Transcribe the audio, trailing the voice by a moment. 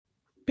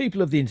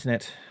People of the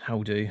internet,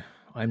 how do?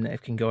 I'm the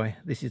Efkin Guy,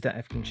 this is That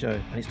Efkin Show,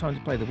 and it's time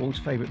to play the world's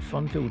favourite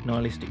fun-filled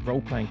nihilistic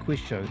role-playing quiz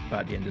show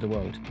about the end of the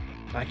world.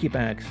 Pack your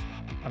bags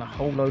and a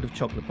whole load of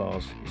chocolate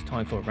bars. It's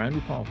time for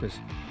Randle Parker's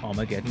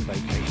Armageddon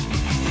Vacation.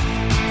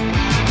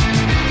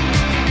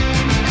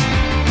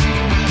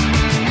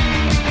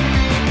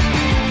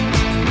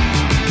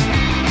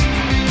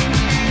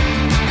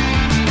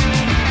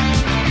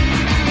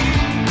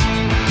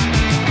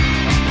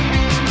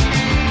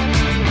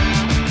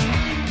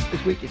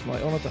 This week it's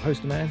my honour to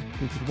host a man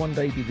who could one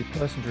day be the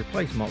person to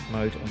replace Mark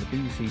Kermode on the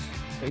BBC's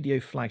radio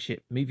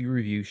flagship movie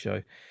review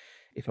show,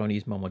 if only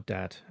his mum or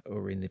dad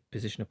were in the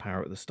position of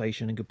power at the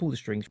station and could pull the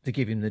strings to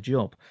give him the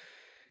job.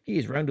 He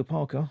is Randle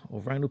Parker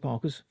of Randle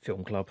Parker's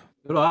Film Club.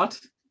 All right,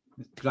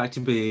 great to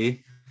be here.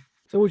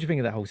 So what do you think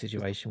of that whole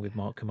situation with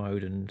Mark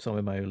Kermode and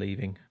Simon Mayo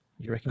leaving?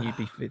 Do you reckon you'd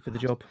be fit for the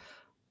job?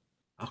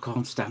 I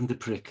can't stand the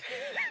prick.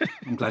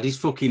 I'm glad he's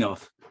fucking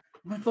off.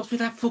 What's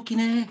with that fucking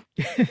hair?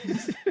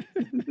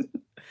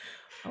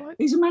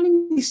 He's a man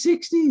in his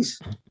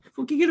 60s.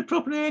 Fucking get a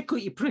proper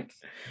haircut, you prick.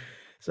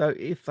 So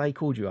if they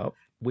called you up,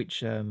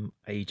 which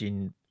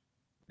aging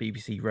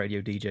BBC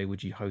radio DJ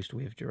would you host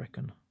with, do you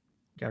reckon?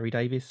 Gary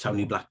Davis?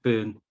 Tony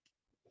Blackburn,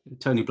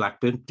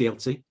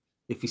 DLT,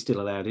 if he's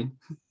still allowed in.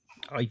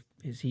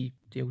 Is he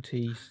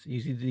DLT?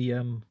 Is he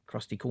the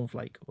crusty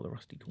cornflake or the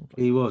rusty cornflake?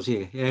 He was,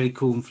 yeah. Hairy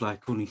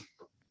cornflake, wasn't he?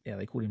 Yeah,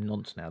 they call him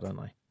Nonce now, don't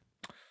they?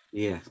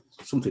 Yeah,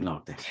 something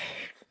like that.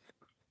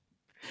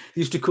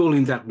 Used to call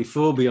him that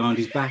before behind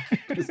his back.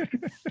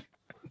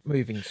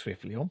 Moving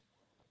swiftly on.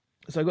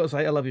 So I've got to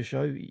say, I love your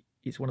show.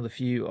 It's one of the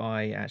few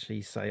I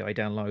actually say I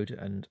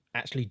download and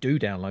actually do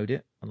download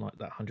it, unlike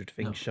that 100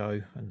 Things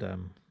show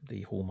and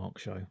the Hallmark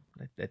show.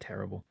 They're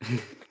terrible.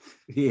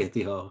 Yeah,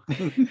 they are.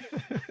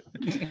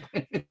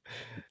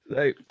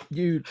 So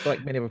you,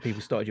 like many other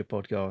people, started your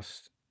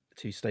podcast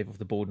to stave off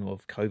the boredom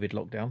of COVID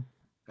lockdown.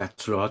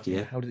 That's right,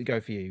 yeah. How did it go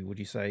for you? Would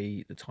you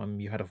say the time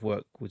you had off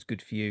work was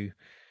good for you?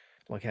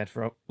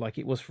 Like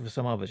it was for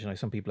some others,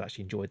 some people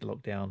actually enjoyed the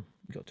lockdown.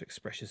 You got to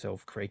express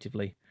yourself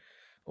creatively.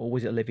 Or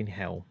was it a living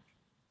hell?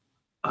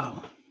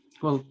 Oh,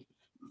 well,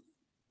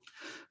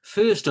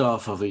 first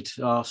half of it,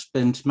 I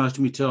spent most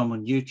of my time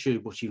on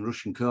YouTube watching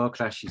Russian car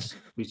crashes,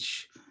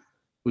 which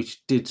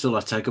did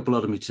sort of take up a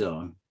lot of my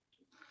time.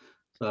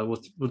 So,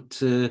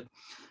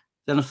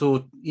 then I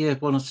thought, yeah,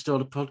 why not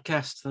start a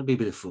podcast? That'd be a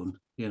bit of fun,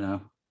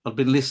 I'd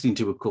been listening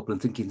to a couple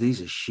and thinking,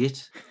 these are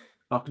shit.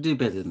 I could do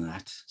better than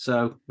that.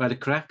 So, I had a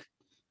crack.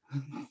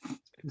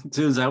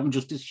 Turns out I'm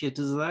just as shit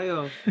as they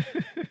are.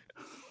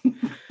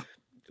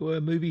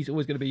 Were movies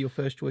always going to be your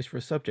first choice for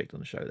a subject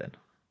on the show then?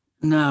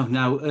 No.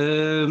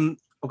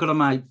 I've got a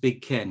mate,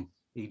 Big Ken.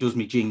 He does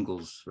me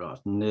jingles, right?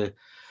 And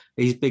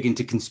he's big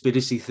into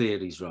conspiracy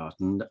theories, right?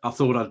 And I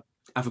thought I'd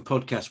have a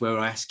podcast where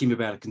I ask him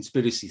about a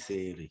conspiracy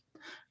theory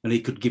and he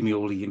could give me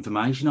all the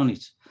information on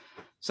it.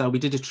 So we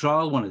did a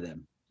trial, one of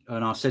them.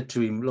 And I said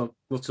to him, look,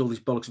 what's all this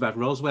bollocks about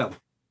Roswell?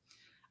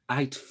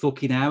 8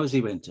 fucking hours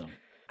he went on.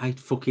 8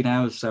 fucking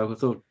hours. So I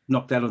thought,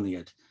 knock that on the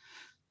head.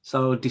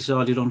 So I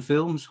decided on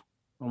films.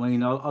 I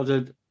mean,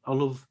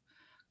 I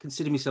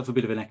consider myself a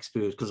bit of an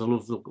expert because I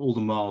love all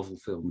the Marvel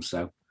films.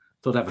 So I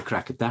thought I'd have a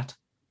crack at that.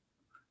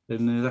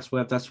 And that's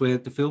where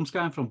the films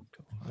came from.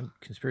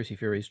 Conspiracy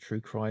theories, true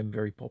crime,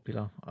 very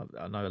popular.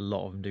 I know a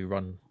lot of them do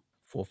run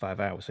 4 or 5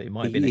 hours, so it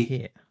might have been a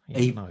hit.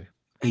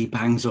 He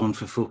bangs on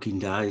for fucking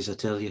days, I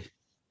tell you.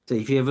 So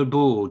if you're ever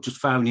bored, just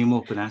phone him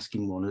up and ask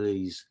him one of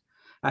these.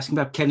 Ask him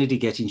about Kennedy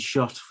getting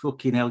shot.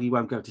 Fucking hell, you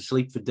won't go to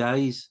sleep for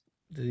days.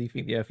 Does he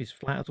think the Earth is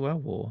flat as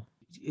well, or?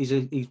 He's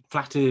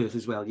flat Earth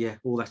as well, yeah,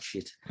 all that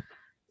shit.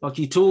 Like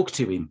you talk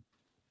to him,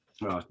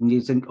 right, and you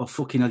think, oh,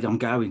 fucking hell, I'm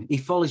going. He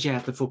follows you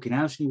out the fucking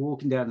house and you're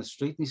walking down the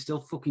street and he's still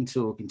fucking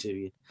talking to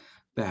you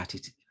about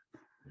it.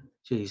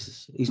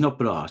 Jesus, he's not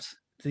bright.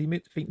 Does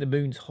he think the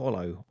moon's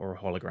hollow or a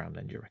hologram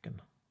then, do you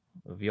reckon?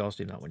 Have you asked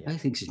him that one yet? He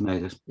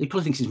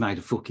probably thinks he's made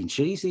of fucking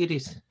cheese, the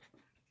idiot.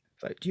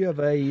 So, do you have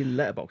a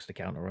Letterboxd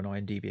account or an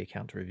IMDb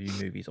account to review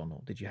movies on,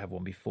 or did you have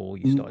one before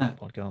you started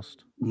the podcast?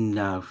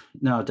 No,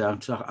 I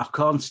don't. I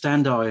can't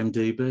stand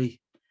IMDb.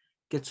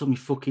 Gets on my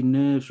fucking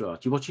nerves, right?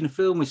 You're watching a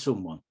film with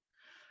someone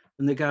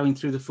and they're going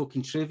through the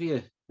fucking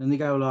trivia and they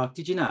go like,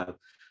 did you know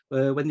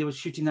when they were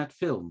shooting that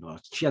film,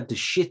 right, she had the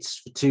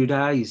shits for 2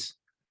 days.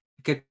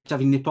 Kept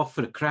having nip off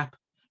for the crap.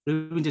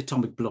 Ruined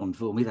Atomic Blonde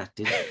for me, that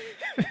did.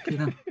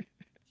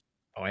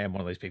 I am one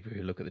of those people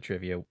who look at the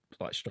trivia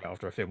like straight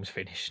after a film's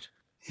finished.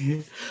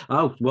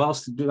 Oh,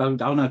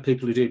 I know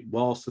people who do it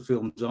whilst the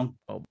film's on.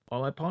 Well,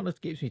 my partner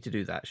gets me to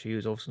do that. She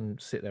was often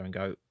sit there and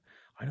go,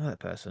 I know that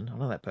person.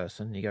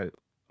 And you go,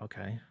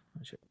 okay,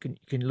 can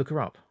you look her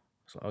up?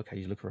 It's like, okay,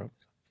 you look her up.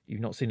 You've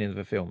not seen any of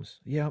her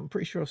films? Yeah, I'm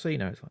pretty sure I've seen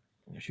her. It's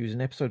like, she was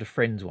in an episode of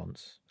Friends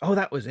once. Oh,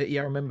 that was it.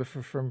 Yeah, I remember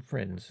from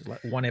Friends. It's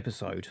like one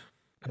episode.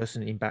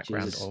 Person in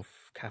background of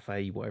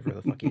cafe, whatever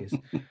the fuck it is.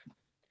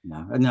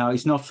 No,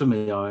 it's not for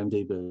me,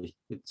 IMDb.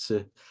 It's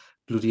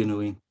bloody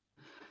annoying.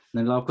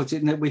 And then I've got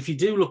it. If you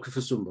do look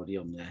for somebody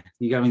on there,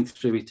 you're going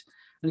through it,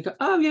 and you go,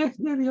 oh yeah,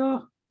 there they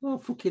are. Oh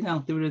fucking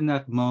hell, they were in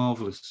that.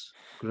 Marvelous,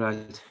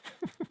 great.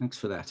 Thanks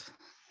for that.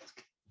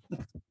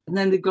 And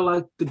then they've got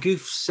like the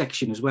goof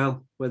section as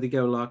well, where they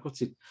go like,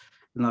 what's it?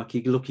 And like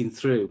you're looking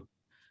through,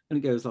 and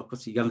it goes like,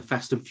 what's it? You're going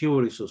Fast and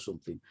Furious or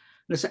something.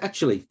 And it's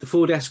actually the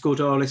Ford Escort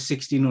RS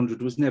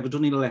 1600 was never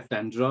done in a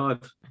left-hand drive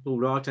or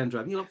right-hand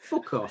drive. And you're like,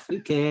 fuck off,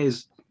 who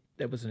cares?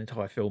 There was an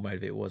entire film made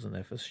of it, wasn't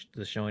there, for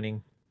The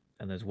Shining?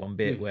 And there's one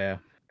bit Yeah. where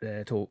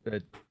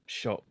they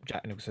shot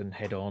Jack Nicholson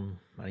head on,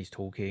 and he's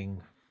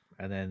talking,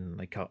 and then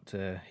they cut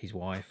to his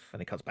wife,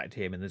 and it cuts back to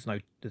him, and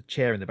the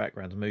chair in the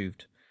background's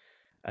moved,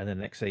 and then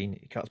the next scene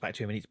it cuts back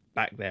to him, and he's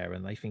back there,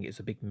 and they think it's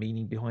a big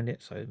meaning behind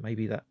it. So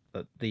maybe that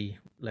the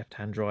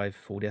left-hand drive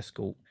Ford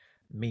Escort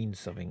means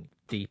something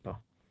deeper.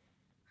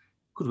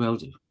 Could well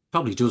do.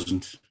 Probably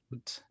doesn't.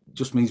 It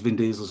just means Vin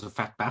Diesel's a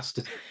fat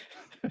bastard.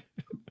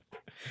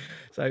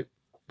 So,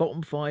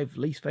 bottom 5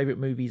 least favorite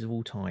movies of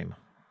all time.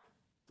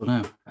 But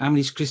no, how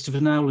many's Christopher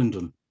Nolan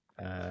done?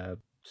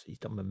 He's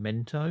done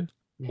Memento,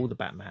 all the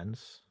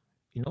Batmans.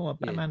 You're not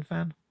a Batman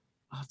fan?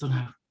 I don't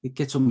know. It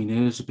gets on my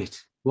nerves a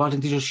bit. Why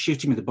didn't they just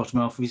shoot him in the bottom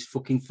half of his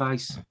fucking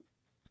face?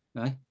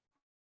 Right?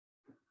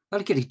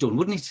 That'd get it done,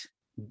 wouldn't it?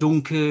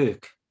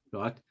 Dunkirk,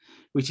 right?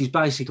 Which is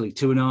basically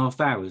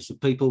 2.5 hours of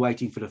people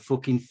waiting for the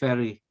fucking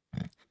ferry.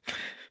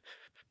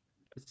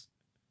 It's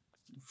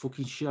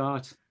fucking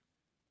shite.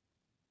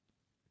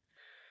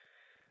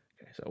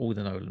 Okay, so all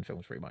the Nolan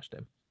films, pretty much,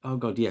 them. Oh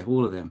god, yeah,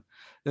 all of them.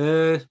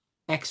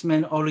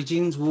 X-Men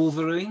Origins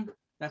Wolverine.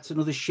 That's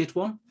another shit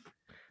one.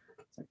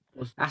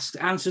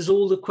 Answers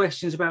all the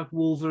questions about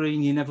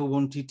Wolverine you never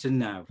wanted to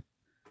know.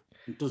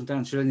 It doesn't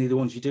answer any of the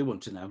ones you do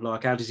want to know,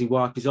 like how does he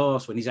wipe his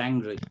arse when he's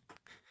angry?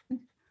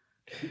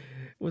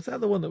 Was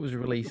that the one that was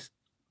released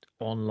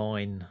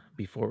online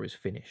before it was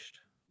finished?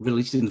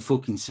 Released in the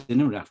fucking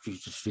cinema after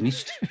it's just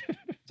finished.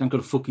 It's got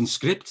a fucking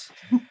script.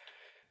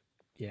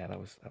 Yeah, that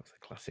was a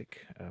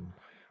classic,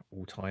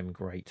 all-time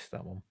great,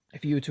 that one.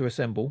 If you were to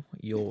assemble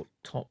your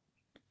top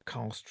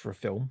cast for a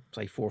film,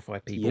 say 4 or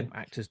 5 people,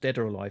 actors dead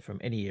or alive from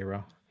any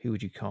era, who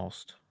would you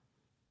cast?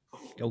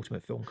 The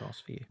ultimate film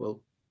cast for you.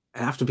 Well,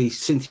 it'd have to be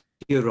Cynthia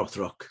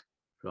Rothrock,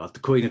 right? The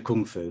Queen of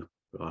Kung Fu,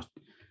 right?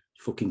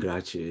 Fucking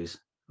great she is.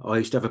 I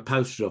used to have a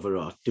poster of her,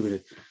 right, doing a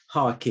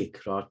high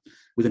kick, right,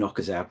 with the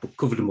knockers out, but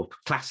covered them up,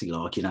 classy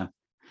like, you know.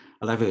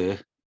 I'll have her.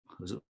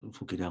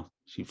 Fucking hell,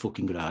 she's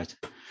fucking great.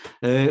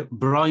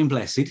 Brian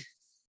Blessed,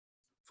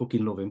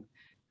 fucking love him,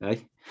 eh?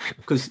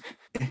 Because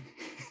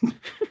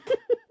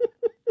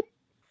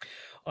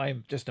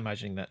I'm just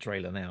imagining that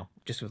trailer now,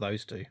 just with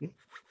those two.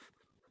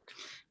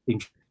 Him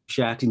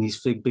shouting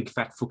his big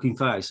fat fucking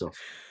face off.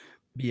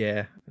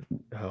 Yeah,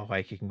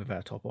 high kicking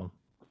without a top on.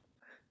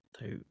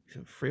 2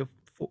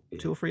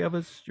 or 3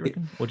 others, do you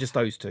reckon? Or just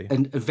those 2?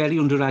 And a very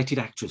underrated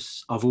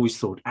actress, I've always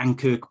thought, Anne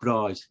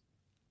Kirkbride.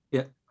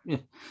 Yeah.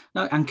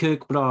 No, Anne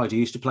Kirkbride, who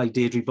used to play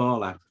Deirdre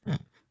Barlow.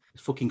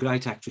 Fucking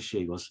great actress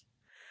she was.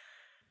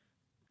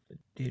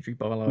 Deirdre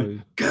Barlow.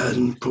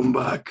 Can come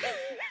back.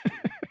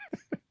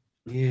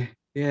 Yeah.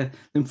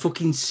 Them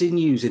fucking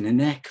sinews in the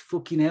neck.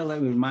 Fucking hell, they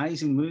were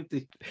amazing.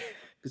 They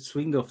could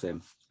swing off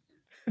them.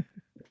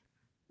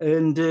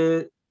 And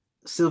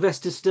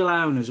Sylvester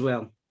Stallone as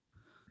well.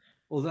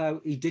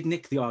 Although he did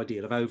nick the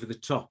idea of Over the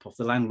Top off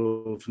the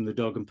landlord from The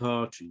Dog and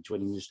Partridge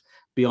when he was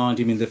behind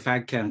him in the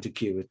fag counter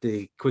queue at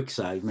the Quick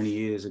Save many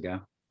years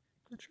ago.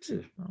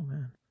 So, oh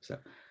man. So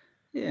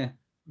yeah.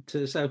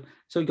 So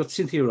we got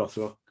Cynthia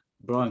Rothrock,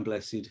 Brian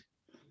Blessed,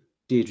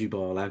 Deirdre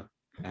Barlow,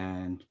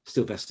 and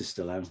Sylvester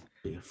Stallone.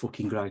 Be a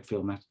fucking great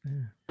film, that.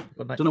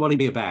 Yeah. Don't know what he'd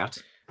be about.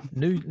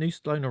 New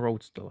Stallone or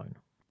old Stallone?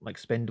 Like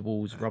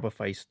Spendables,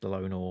 rubber-faced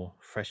Stallone, or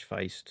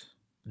fresh-faced,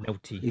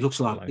 melty. He looks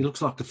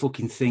like the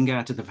fucking Thing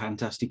out of the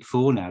Fantastic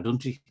Four now,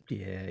 doesn't he?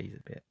 Yeah, he's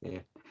a bit.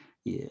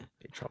 Yeah.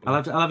 Bit troubling.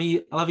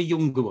 I'll have a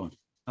younger one.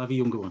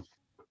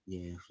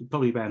 Yeah,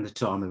 probably around the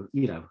time of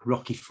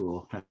Rocky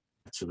IV, that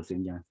sort of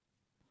thing. Yeah.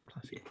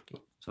 Classic. Yeah.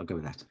 So I'll go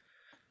with that.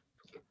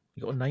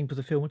 You got a name for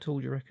the film at all,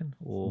 do you reckon?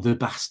 Or The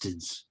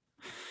Bastards.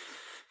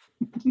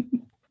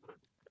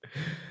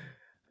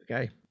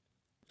 Okay.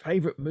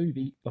 Favorite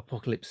movie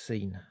apocalypse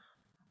scene?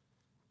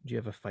 Do you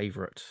have a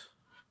favorite?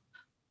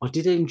 I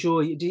did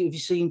enjoy. Have you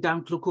seen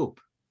Don't Look Up?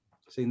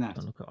 Seen that?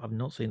 I've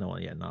not seen that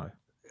one yet. No.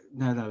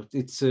 No.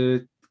 It's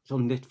on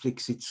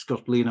Netflix. It's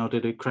got Leonardo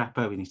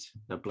DiCaprio in it.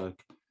 That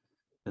bloke.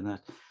 And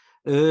that.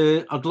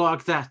 I'd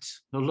like that.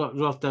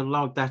 I'd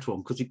like that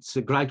one because it's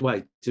a great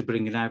way to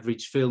bring an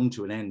average film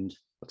to an end.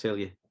 I tell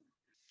you,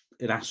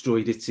 an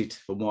asteroid hits it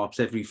and wipes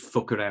every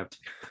fucker out.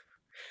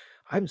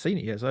 I haven't seen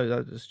it yet, so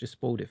that's just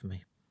spoiled it for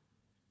me.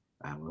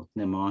 Ah, well,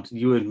 never mind.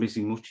 You weren't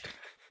missing much.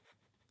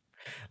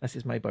 Unless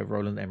it's made by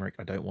Roland Emmerich,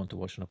 I don't want to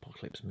watch an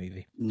apocalypse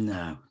movie.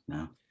 No.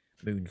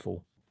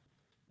 Moonfall.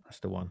 That's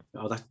the one.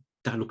 Oh,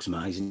 that looks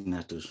amazing,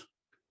 that does.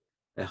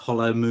 A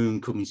hollow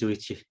moon coming to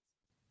hit you.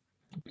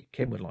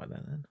 Ken would like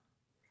that then.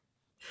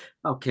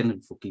 Oh, Ken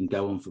would fucking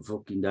go on for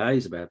fucking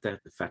days about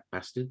that, the fat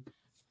bastard.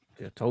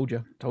 Yeah, told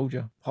you.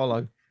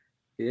 Hollow.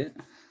 Yeah.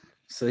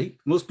 See,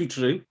 must be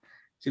true.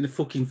 It's in a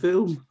fucking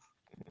film.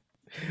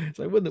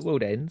 So when the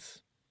world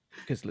ends,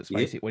 because let's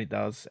face it, when it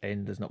does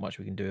end, there's not much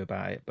we can do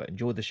about it, but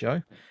enjoy the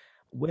show.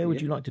 Where would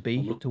Yeah, you like to I'm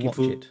be to looking watch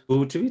it?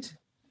 forward to it.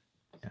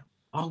 Yeah.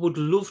 I would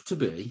love to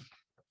be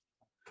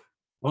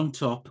on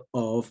top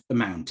of a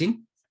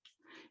mountain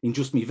in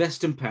just my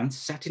vest and pants,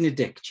 sat in a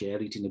deck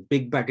chair, eating a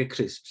big bag of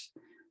crisps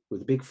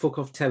with a big fuck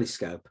off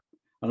telescope,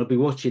 and I'd be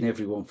watching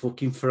everyone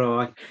fucking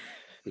fry,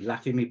 be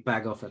laughing me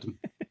bag off at them.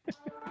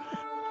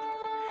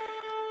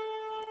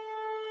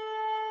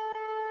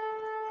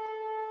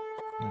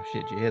 Oh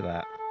shit! Do you hear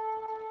that?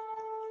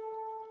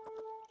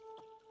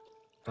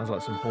 Sounds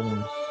like some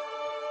horns.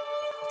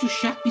 I've just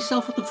shat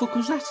myself. What the fuck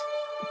was that?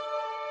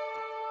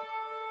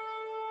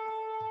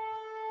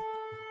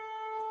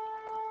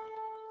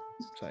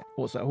 So,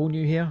 what's that horn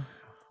you hear?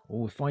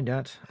 We'll find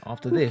out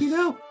after Fucking this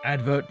hell.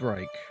 advert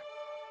break.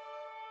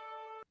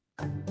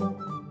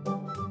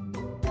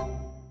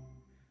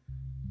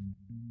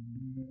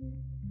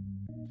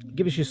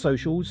 Give us your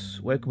socials.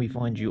 Where can we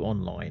find you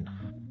online?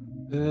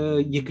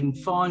 You can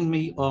find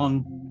me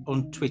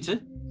on Twitter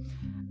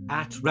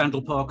at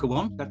Randle Parker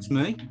 1. That's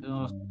me.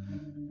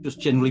 Just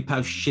generally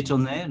post shit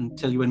on there and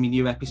tell you when my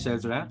new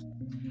episodes are out.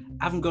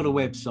 I haven't got a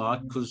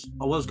website because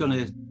I was going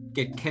to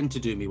get Ken to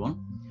do me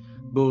one,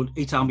 but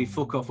he told me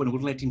fuck off when I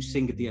wouldn't let him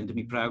sing at the end of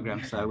my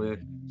program. So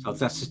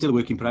that's still a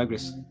work in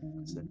progress.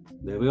 So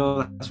there we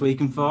are. That's where you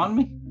can find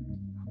me.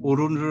 Or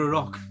under a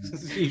rock.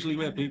 That's usually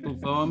where people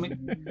find me.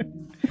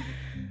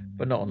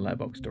 But not on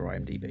Letterboxd or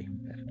IMDb.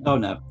 Oh,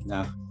 no.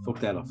 Fuck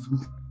that off.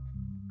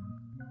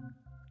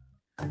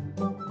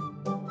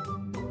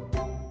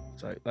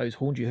 So those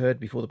horns you heard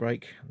before the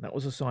break, that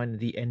was a sign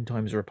the end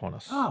times are upon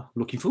us.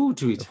 Looking forward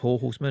to The it. 4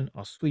 horsemen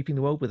are sweeping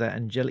the world with their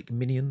angelic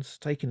minions,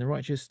 taking the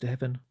righteous to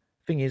heaven.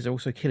 Thing is, they're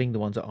also killing the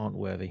ones that aren't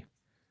worthy,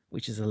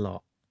 which is a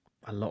lot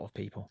of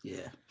people.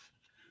 Yeah.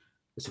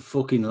 It's a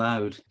fucking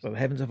loud. So the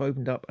heavens have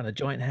opened up and a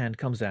giant hand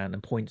comes down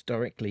and points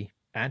directly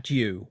at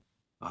you.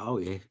 Oh,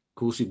 yeah. Of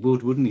course it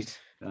would, wouldn't it?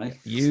 Right?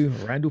 You,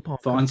 Randall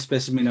Parker. Fine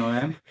specimen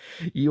I am.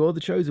 You are the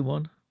chosen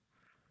one.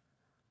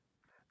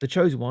 The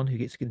chosen one who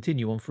gets to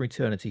continue on for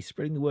eternity,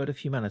 spreading the word of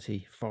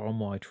humanity far and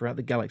wide throughout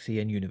the galaxy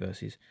and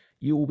universes.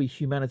 You will be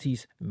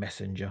humanity's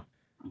messenger.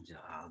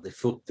 They're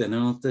fucked then,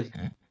 aren't they?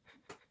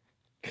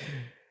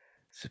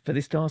 So for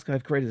this task,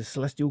 I've created a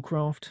celestial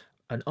craft,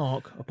 an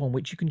ark upon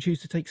which you can choose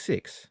to take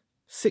 6.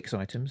 6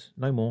 items,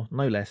 no more,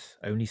 no less,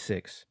 only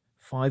 6.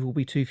 5 will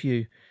be too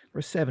few,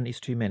 whereas 7 is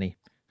too many.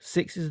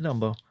 6 is the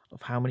number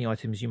of how many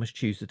items you must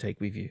choose to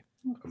take with you.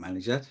 I can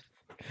manage that.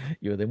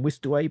 You are then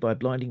whisked away by a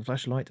blinding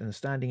flashlight and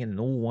standing in an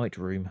all-white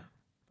room.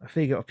 A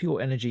figure of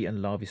pure energy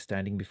and love is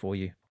standing before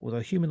you. Although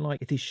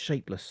human-like, it is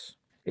shapeless.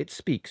 It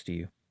speaks to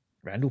you.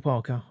 Randall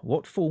Parker,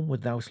 what form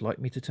would thou like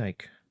me to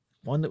take?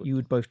 One that you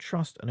would both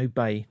trust and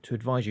obey to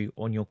advise you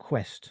on your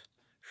quest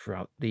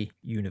throughout the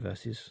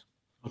universes.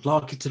 I'd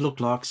like it to look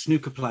like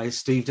snooker player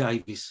Steve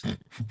Davis.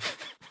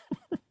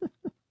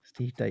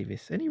 Steve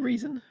Davis. Any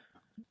reason?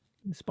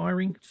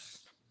 Inspiring?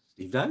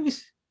 Steve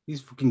Davis?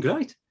 He's fucking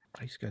great.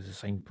 I used to go to the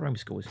same primary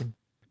school as him.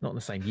 Not in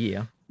the same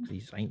year.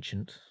 He's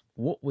ancient.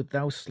 What would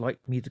thou like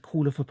me to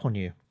call up upon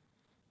you?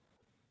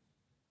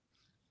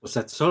 What's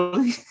that,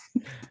 sorry?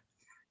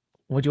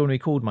 What do you want to be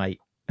called, mate?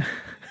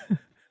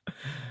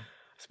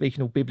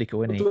 Speaking all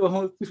biblical, isn't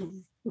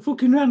he?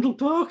 Fucking Randall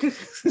Parker.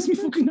 That's my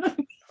fucking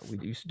name. We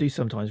used to do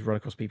sometimes run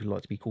across people who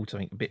like to be called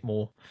something a bit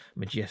more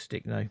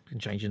majestic. No, can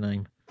change your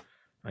name.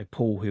 Like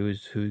Paul, who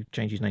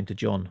changed his name to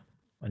John,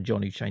 and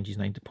John, who changed his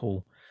name to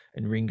Paul,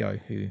 and Ringo,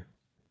 who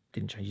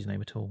didn't change his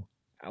name at all.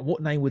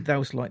 What name would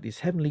thou like this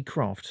heavenly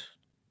craft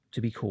to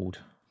be called?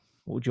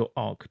 What would your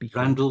ark be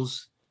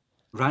called?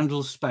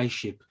 Randall's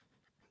spaceship.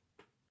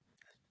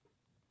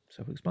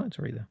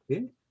 Self-explanatory there.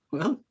 Yeah,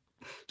 well,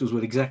 does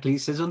what exactly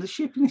it says on the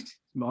ship, isn't it?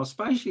 My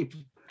spaceship.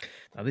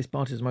 Now this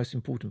part is the most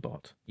important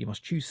part. You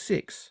must choose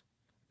 6,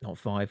 not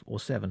 5 or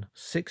 7.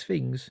 6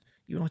 things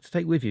you would like to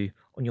take with you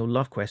on your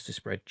love quest to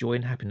spread joy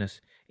and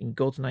happiness in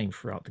God's name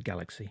throughout the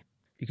galaxy.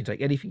 You can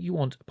take anything you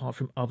want apart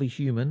from other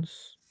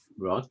humans,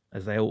 right?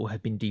 As they all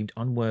have been deemed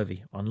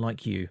unworthy,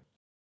 unlike you.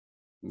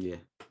 Yeah.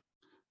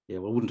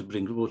 Well, I wouldn't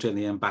have brought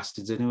any them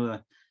bastards anyway.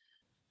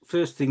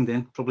 First thing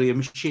then, probably a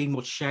machine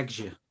what shags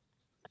you.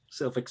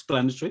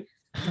 Self-explanatory.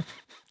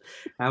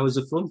 Hours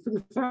of fun for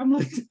the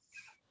family.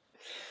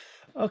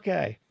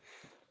 Okay.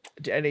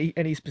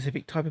 Any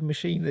specific type of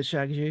machine that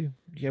shags you?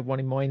 Do you have one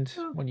in mind?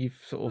 One you've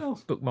sort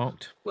of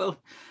bookmarked? Well,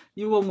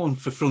 you want one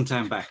for front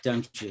and back,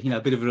 don't you? You know,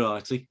 a bit of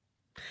variety.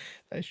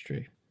 That's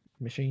true.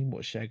 Machine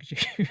what shags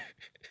you?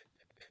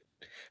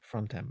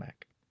 Front and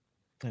back.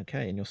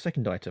 Okay, and your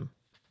second item?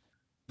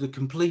 The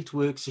complete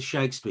works of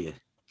Shakespeare.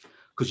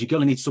 Because you're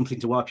going to need something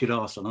to wipe your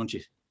arse on, aren't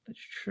you? That's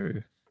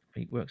true.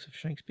 Complete works of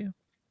Shakespeare.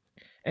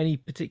 Any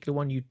particular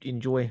one you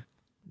enjoy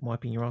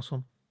wiping your ass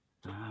on?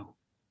 No.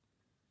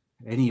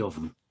 Any of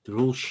them. They're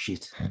all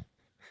shit.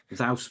 With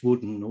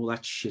housewood and all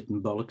that shit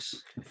and bollocks.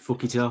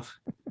 Fuck it off.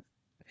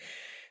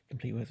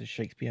 Complete works of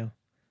Shakespeare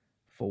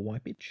for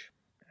wipage.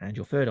 And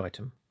your third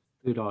item?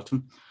 Third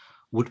item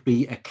would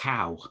be a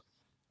cow.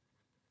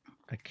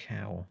 A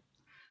cow.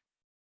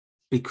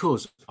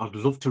 Because I'd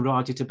love to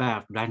ride it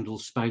about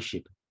Randall's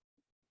spaceship.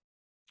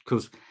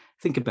 Because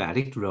think about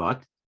it,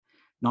 right?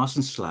 nice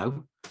and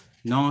slow,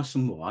 nice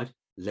and wide,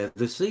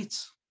 leather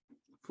seats,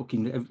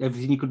 fucking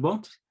everything you could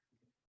want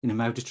in a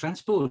mode of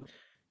transport.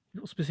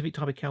 What specific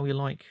type of cow you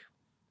like?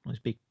 Those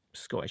big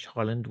Scottish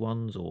Highland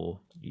ones, or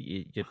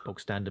your bog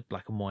standard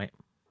black and white?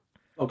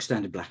 Bog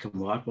standard black and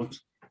white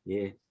ones.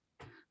 Yeah.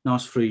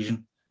 Nice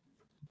Frisian.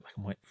 Black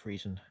and white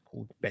Friesian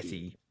called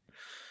Betty.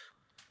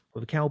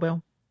 With a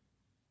cowbell?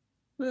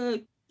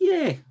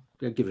 Yeah.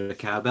 I'll give it a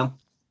cowbell.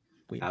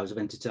 We, Hours of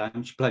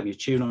entertainment. She played me a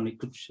tune on it,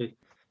 couldn't she?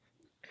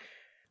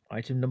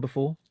 item number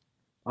 4.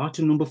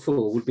 Item number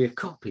 4 would be a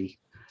copy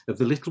of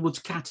the Littlewoods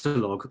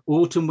catalogue,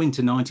 Autumn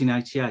Winter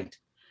 1988,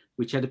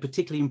 which had a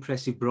particularly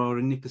impressive bra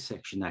and knicker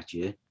section that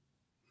year.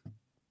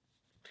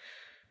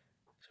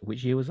 So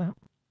which year was that?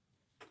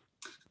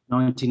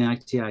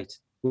 1988,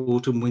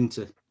 Autumn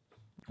Winter.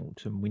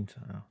 Autumn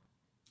winter. Oh,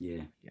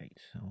 Yeah. 8.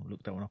 I'll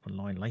look that one up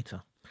online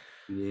later.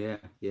 Yeah.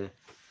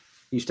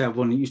 Used to have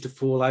one that used to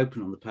fall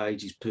open on the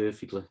pages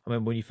perfectly. I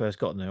remember when you first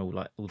got them, all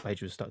the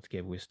pages were stuck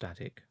together with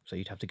static, so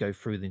you'd have to go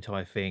through the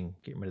entire thing,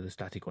 getting rid of the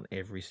static on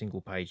every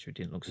single page so it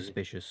didn't look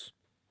suspicious.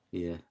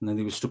 Yeah, and then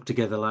they were stuck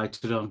together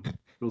later on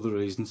for other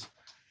reasons.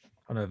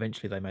 I know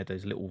eventually they made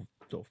those little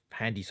sort of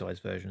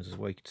handy-sized versions as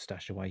well you could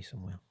stash away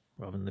somewhere,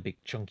 rather than the big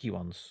chunky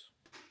ones.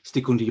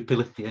 Stick under your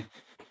pillow, yeah.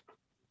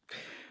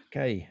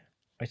 Okay,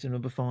 item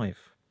number 5.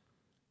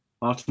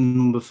 Item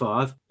number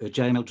 5, a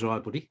JML dry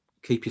buddy.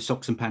 Keep your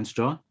socks and pants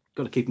dry.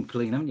 Got to keep them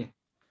clean, haven't you?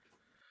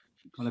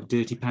 Can't have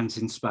dirty pants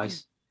in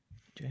space.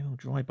 JML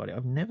Dry Buddy.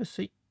 I've never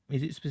seen.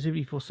 Is it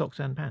specifically for socks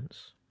and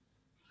pants?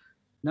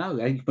 No,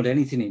 I ain't put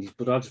anything in it,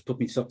 but I'll just put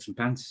my socks and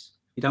pants.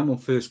 You don't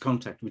want first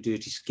contact with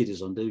dirty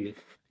skidders on, do you?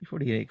 You've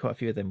probably get quite a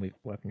few of them with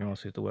wiping your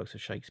ass with the works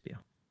of Shakespeare.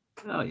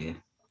 Oh, yeah.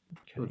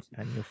 Okay, Good.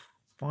 and your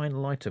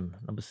final item,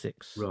 number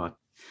 6. Right.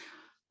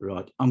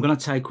 I'm going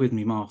to take with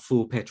me my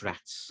 4 pet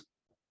rats.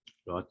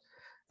 Right.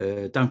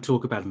 Don't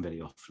talk about them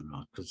very often,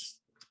 right? Because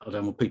I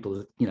don't want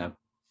people,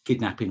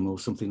 kidnapping them or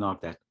something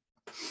like that.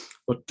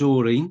 But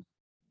Doreen,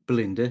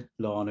 Belinda,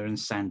 Lana, and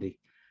Sandy,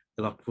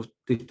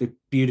 they're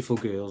beautiful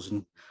girls,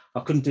 and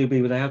I couldn't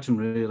be without them,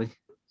 really.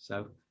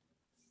 So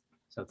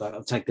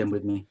I'll take them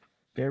with me.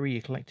 Very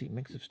eclectic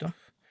mix of stuff.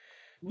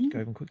 Just go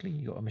over them quickly.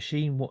 You got a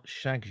machine what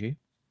shags you.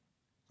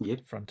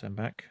 Yep. Front and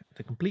back.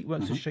 The complete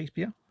works of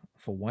Shakespeare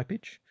for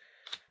wipage.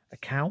 A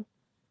cow,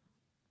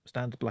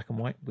 standard black and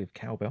white with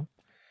cowbell.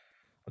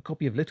 A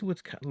copy of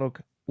Littlewood's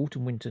catalogue,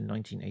 Autumn Winter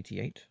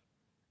 1988.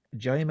 A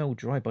JML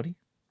Dry Buddy.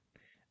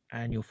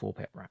 And your 4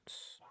 pet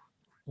rats.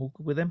 All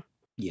good with them?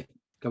 Yeah,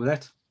 go with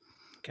that.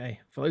 Okay,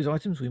 for those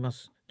items, we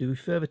must do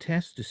further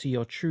tests to see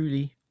you're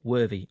truly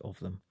worthy of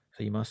them.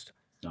 So you must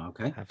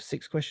have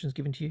 6 questions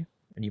given to you,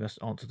 and you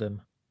must answer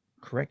them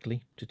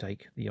correctly to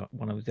take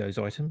one of those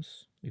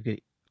items. If you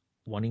get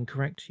 1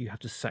 incorrect, you have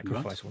to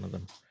sacrifice one of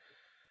them.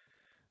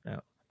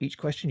 Now, each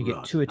question you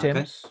get 2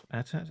 attempts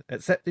at,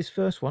 except this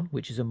first one,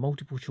 which is a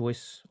multiple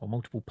choice or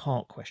multiple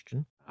part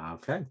question.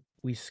 Okay.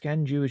 We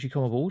scanned you as you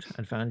come aboard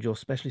and found your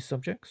specialist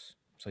subjects,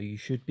 so you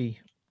should be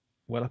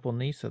well up on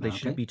these, so they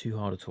shouldn't be too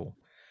hard at all.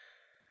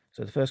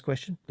 So the first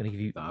question, I'm going to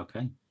give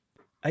you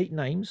 8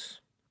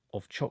 names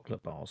of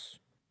chocolate bars,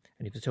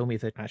 and you have to tell me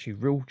if they're actually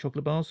real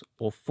chocolate bars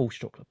or false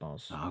chocolate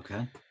bars. Okay.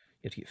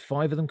 You have to get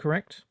 5 of them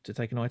correct to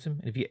take an item,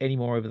 and if you get any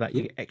more over that,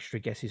 you get extra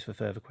guesses for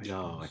further questions.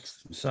 Oh,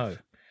 excellent. So,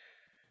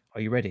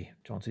 are you ready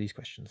to answer these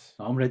questions?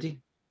 I'm ready.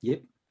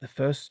 Yep. The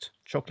first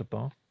chocolate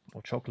bar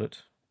or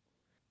chocolate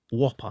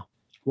Whopper.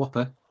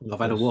 Whopper. I've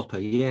had a Whopper,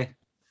 yeah.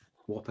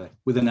 Whopper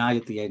with an I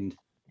at the end.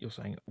 You're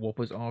saying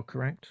Whoppers are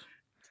correct?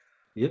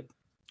 Yep.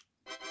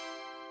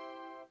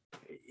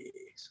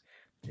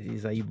 This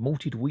is a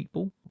malted wheat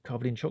ball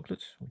covered in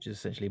chocolate, which is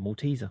essentially a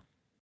Malteser.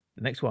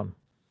 The next one.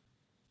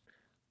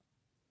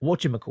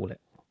 Whatchamacallit?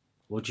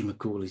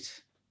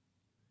 Whatchamacallit?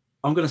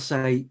 I'm going to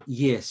say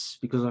yes,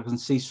 because I can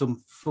see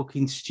some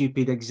fucking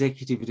stupid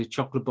executive at a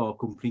chocolate bar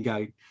company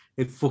going,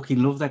 they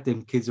fucking love that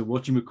them kids are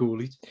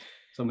whatchamacallit.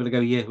 So I'm going to go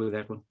yeah with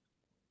that one. Do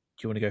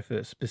you want to go for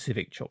a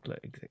specific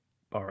chocolate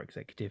bar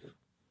executive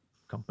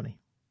company?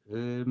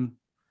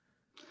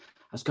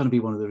 That's going to be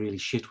one of the really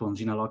shit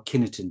ones, like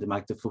Kinnerton, they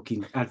make the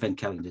fucking advent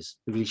calendars,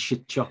 the really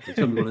shit chocolate. It's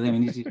going to be one of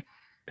them, isn't it?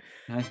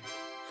 No?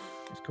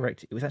 That's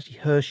correct. It was actually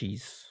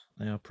Hershey's.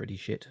 They are pretty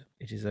shit.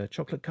 It is a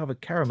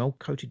chocolate-covered caramel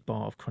coated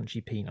bar of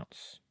crunchy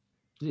peanuts.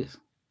 Yes.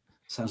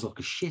 Sounds like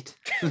a shit,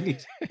 doesn't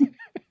it?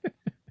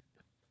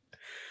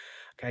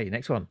 Okay,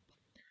 next one.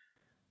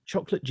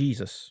 Chocolate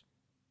Jesus.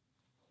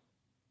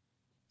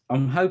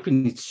 I'm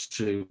hoping it's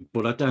true,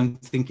 but I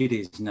don't think it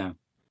is now.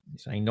 You're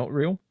saying not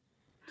real?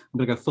 I'm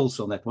going to go false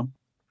on that one.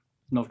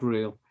 Not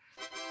real.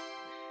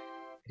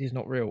 It is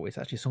not real. It's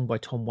actually a song by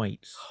Tom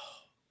Waits.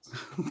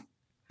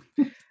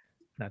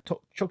 Now,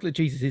 chocolate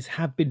Jesuses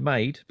have been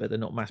made, but they're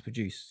not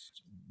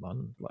mass-produced.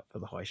 One like for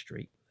the high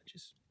street,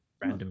 just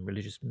random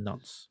religious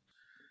nuts.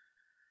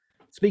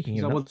 Speaking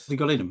of nuts, what they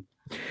got in them?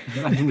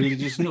 Random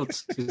religious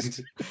nuts. Is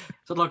it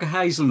like a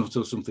hazelnut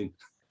or something?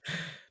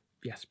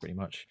 Yes, pretty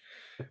much.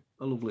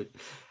 I love it.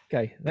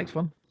 Okay, next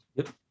one.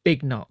 Yep.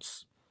 Big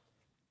nuts.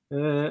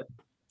 Gonna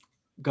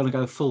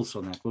go false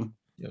on that one.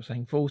 You're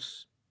saying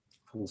false?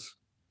 False.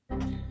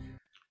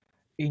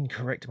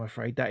 Incorrect, I'm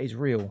afraid. That is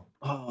real.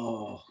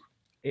 Oh.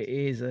 It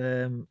is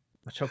a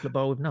chocolate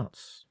bar with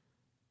nuts.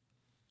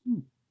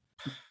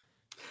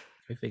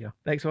 Go figure.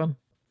 Next one.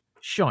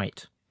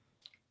 Shite.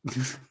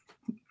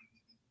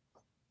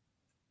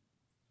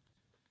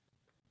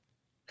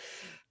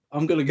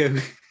 I'm gonna go.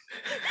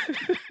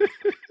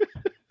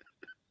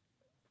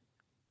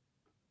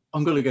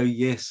 I'm gonna go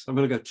yes. I'm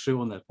gonna go true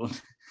on that one.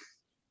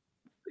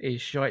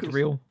 Is shite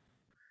real?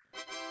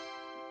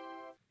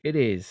 It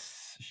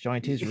is.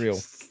 Shite is real.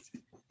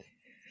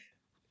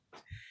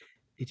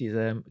 It is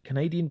a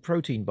Canadian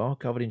protein bar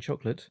covered in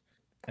chocolate,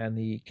 and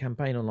the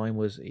campaign online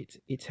was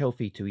it's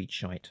healthy to eat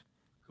shite.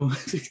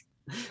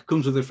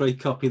 Comes with a free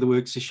copy of the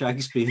works of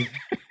Shakespeare.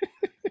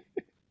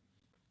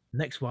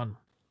 Next one.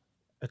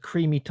 A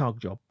creamy tug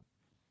job.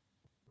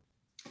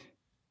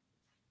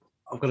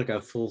 I've got to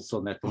go false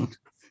on that one.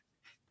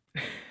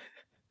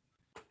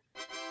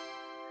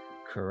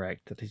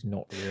 Correct. That is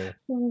not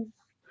real.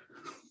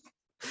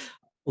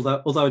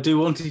 Although I do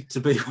want it to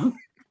be one.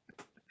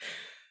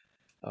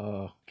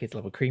 Oh, kids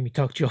love a creamy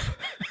tug job.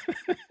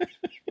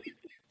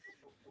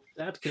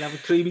 Dad can have a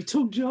creamy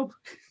tug job.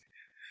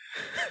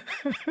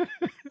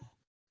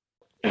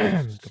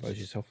 Compose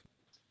yourself.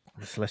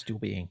 I'm a celestial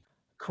being.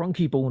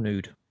 Crunky ball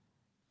nude.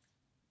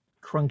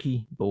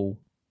 Crunky ball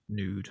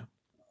nude.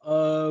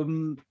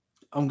 I'm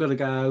gonna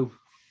go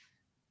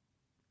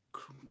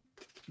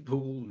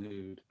ball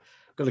nude.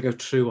 I'm gonna go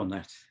true on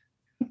that.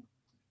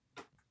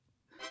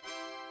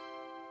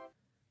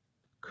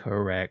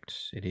 Correct.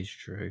 It is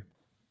true.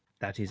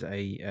 That is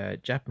a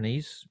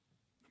Japanese.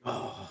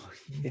 Oh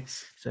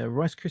yes. It's a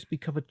Rice Krispie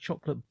covered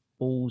chocolate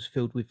balls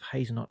filled with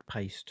hazelnut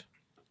paste.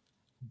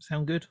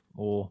 Sound good?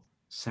 Or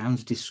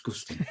Sounds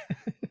disgusting.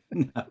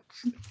 No.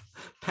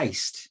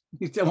 Paste.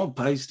 You don't want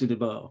paste in a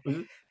bar.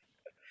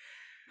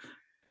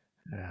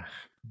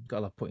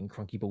 gotta love putting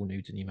crunky ball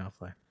nudes in your mouth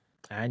though.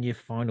 And your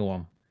final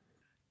one.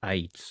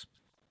 AIDS.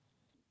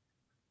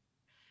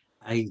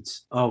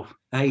 AIDS. Oh,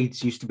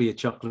 AIDS used to be a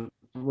chocolate.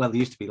 Well, there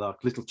used to be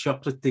like little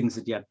chocolate things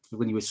that you had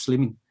when you were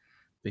slimming.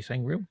 Are you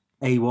saying real?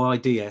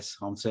 AIDS,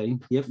 I'm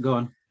saying. Yep, go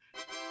on.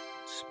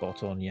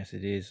 Spot on. Yes,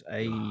 it is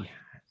a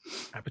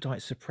appetite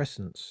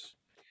suppressant.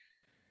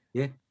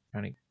 Yeah.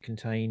 And it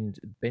contained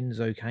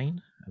benzocaine,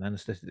 an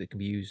anaesthetic that can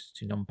be used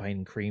to numb pain,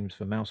 and creams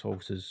for mouth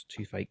ulcers,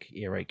 toothache,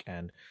 earache,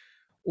 and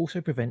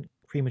also prevent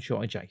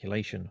premature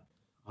ejaculation.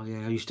 Oh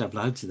yeah, I used to have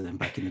loads of them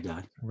back in the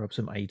day. Rub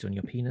some AIDS on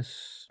your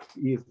penis.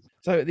 Yeah.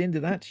 So at the end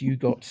of that, you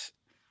got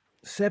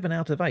 7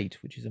 out of 8,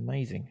 which is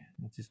amazing.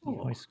 That is the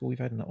highest score we've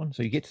had in that one.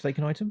 So you get to take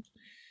an item,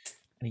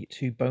 and you get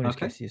 2 bonus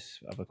guesses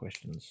for other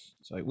questions.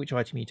 So which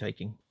item are you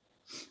taking?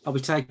 I'll be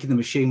taking the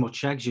machine what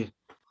shags you.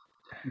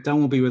 Don't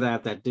want to be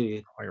without that, do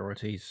you?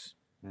 Priorities.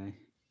 Going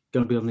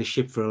to be on this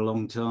ship for a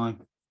long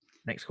time.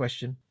 Next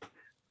question.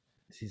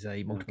 This is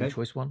a multiple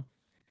choice one.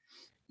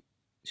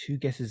 2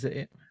 guesses at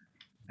it,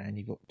 and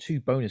you've got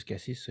 2 bonus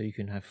guesses, so you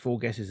can have 4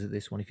 guesses at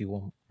this one if you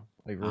want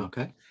overall.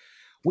 Okay.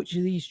 Which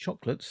of these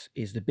chocolates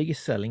is the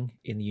biggest selling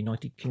in the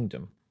United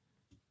Kingdom?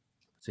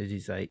 So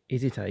is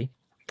it a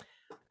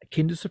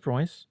Kinder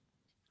Surprise,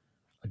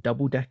 a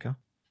Double Decker,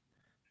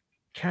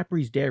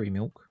 Cadbury's Dairy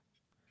Milk,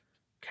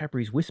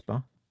 Cadbury's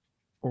Whisper,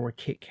 or a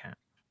Kit Kat?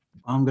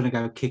 I'm going to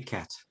go Kit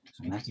Kat.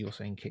 So you're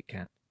saying Kit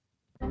Kat.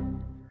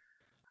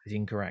 Is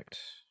incorrect.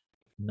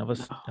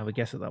 Another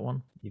guess at that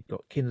one. You've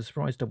got Kinder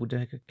Surprise, Double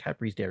Decker,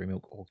 Cadbury's Dairy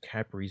Milk, or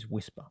Cadbury's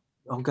Whisper.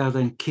 I'll go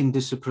then Kinder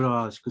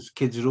Surprise, because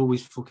kids are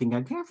always fucking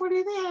going, have one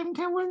of them,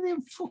 have one of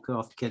them. Fuck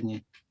off, can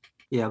you?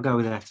 Yeah, I'll go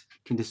with that.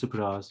 Kinder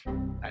Surprise.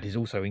 That is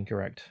also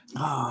incorrect.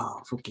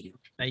 Oh, fuck you.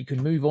 Now you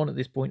can move on at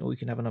this point, or you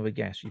can have another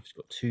guess. You've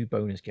got 2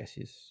 bonus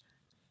guesses.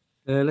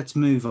 Let's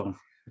move on.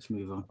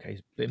 Okay,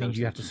 but it means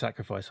you have to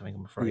sacrifice something,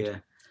 I'm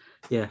afraid.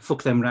 Yeah.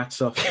 Fuck them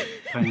rats off.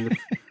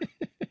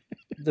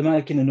 They're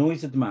making a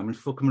noise at the moment.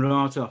 Fuck them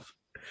right off.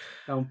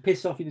 Go and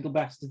piss off, you little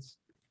bastards.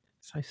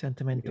 So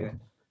sentimental.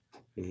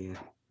 Yeah.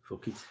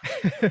 Fuck it.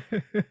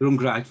 They're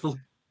ungrateful.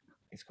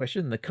 Next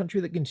question. The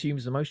country that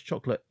consumes the most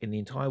chocolate in the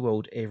entire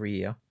world every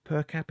year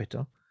per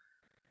capita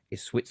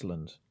is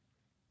Switzerland.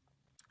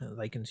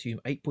 They consume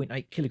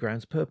 8.8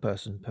 kilograms per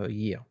person per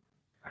year.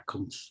 That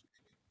comes.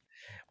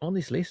 On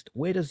this list,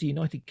 where does the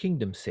United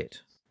Kingdom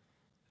sit?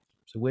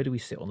 So where do we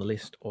sit on the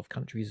list of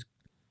countries'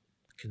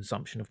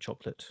 consumption of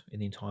chocolate in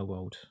the entire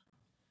world?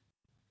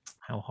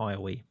 How high are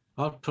we?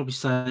 I'd probably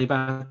say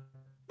about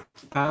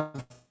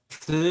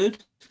third.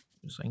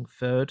 You're saying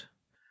third.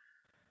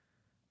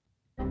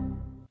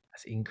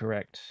 That's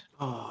incorrect.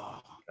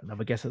 Oh.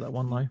 Another guess at that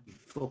one, though?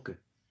 Fucker.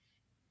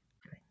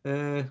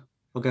 Okay.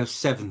 I'll go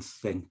 7th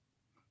then.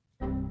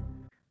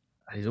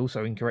 That is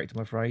also incorrect,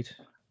 I'm afraid.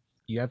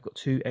 You have got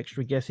 2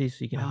 extra guesses,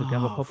 so you can have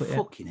a pop at it.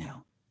 Fucking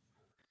hell.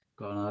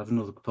 Go on, I'll have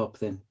another pop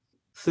then.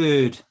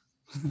 3rd.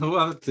 I'll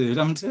have 3rd,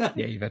 haven't I?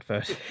 Yeah, you've had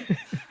 1st. You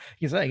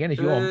can say it again if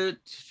you want.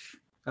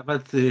 I've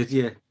had 3rd,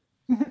 yeah.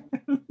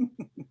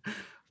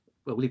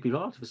 Well, will it be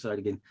right if I say it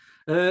again?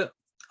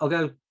 I'll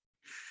go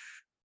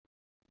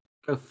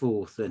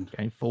 4th then.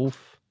 Going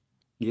 4th.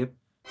 Yep.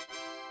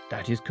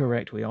 That is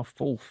correct. We are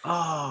fourth.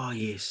 Oh,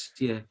 yes.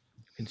 Yeah.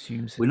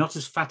 Consumes We're not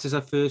as fat as I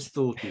first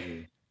thought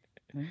we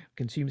were.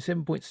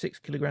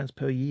 7.6 kilograms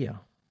per year.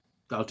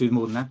 I'll do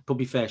more than that.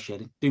 Probably fair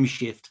sharing. Do me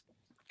shift.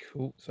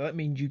 Cool. So that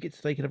means you get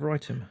to take another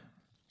item.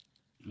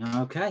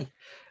 Okay.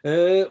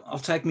 I'll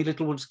take my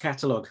little one's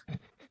catalogue.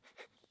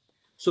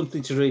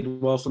 Something to read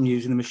whilst I'm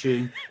using the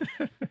machine.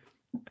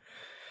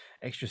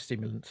 Extra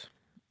stimulant.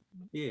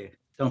 Yeah.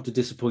 Don't have to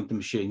disappoint the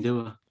machine,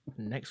 do I?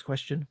 Next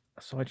question.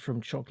 Aside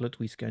from chocolate,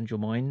 we scanned your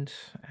mind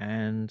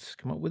and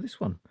come up with this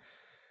one.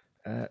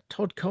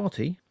 Todd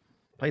Carty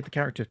played the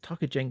character of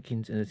Tucker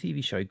Jenkins in the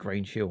TV show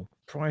Grange Hill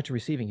prior to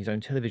receiving his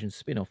own television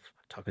spin-off,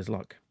 Tucker's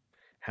Luck.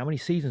 How many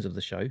seasons of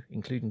the show,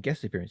 including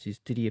guest appearances,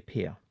 did he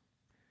appear?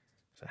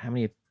 So how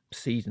many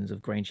seasons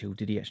of Grange Hill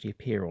did he actually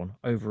appear on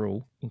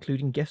overall,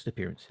 including guest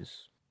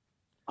appearances?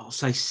 I'll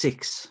say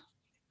 6.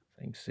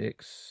 Saying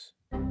 6.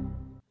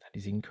 That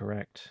is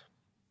incorrect.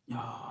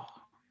 Oh,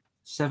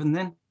 7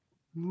 then?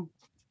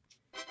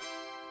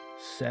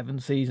 7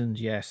 seasons,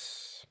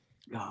 yes.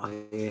 Oh,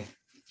 yeah.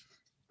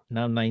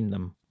 Now name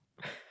them.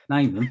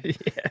 Name them?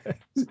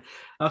 Yeah.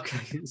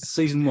 Okay.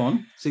 Season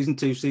 1, Season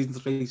 2, Season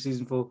 3,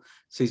 Season 4,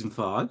 Season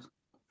 5.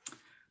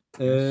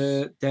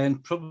 Yes. Then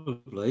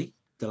probably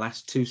the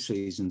last 2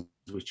 seasons,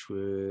 which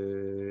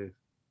were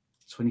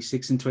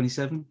 26 and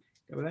 27.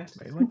 Go with that.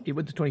 It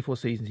went to 24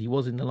 seasons. He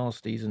was in the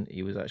last season.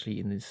 He was actually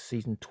in this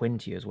season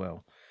 20 as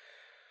well.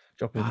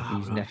 Dropping in for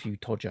his nephew,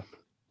 Todger.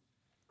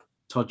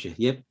 Todger,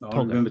 yep. I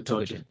Togger, remember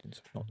Togger Todger.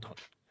 Jenkins, not Todd.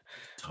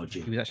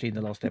 Todger. He was actually in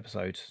the last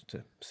episode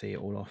to see it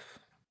all off.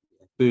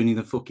 Burning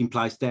the fucking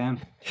place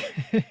down.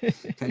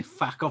 Okay,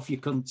 fuck off, you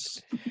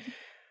cunts.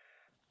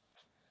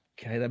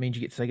 Okay, that means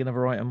you get to take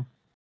another item.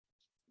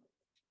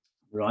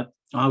 Right.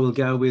 I will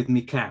go with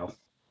my cow.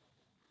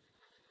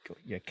 Got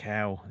your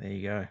cow. There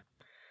you go.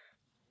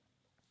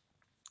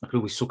 I could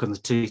always suck on the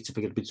teeth if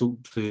I get a bit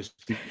up first,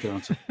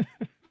 can't I?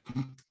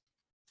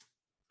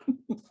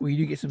 Well, you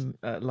do get some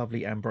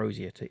lovely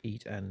ambrosia to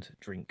eat and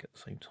drink at the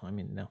same time.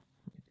 In now,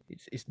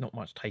 it's not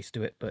much taste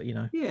to it, but you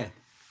know. Yeah.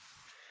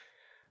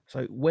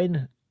 So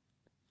when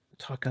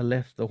Tucker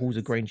left the halls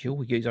of Grange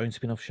Hill, he got his own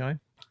spin-off show.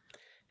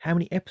 How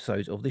many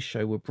episodes of this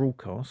show were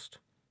broadcast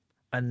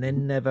and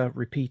then never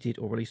repeated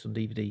or released on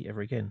DVD ever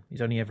again?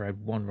 He's only ever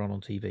had one run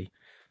on TV.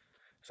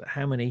 So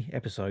how many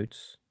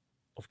episodes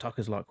of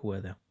Tucker's Luck were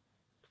there?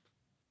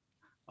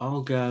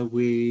 I'll go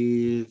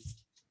with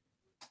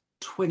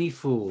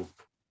 24.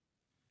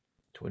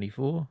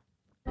 24?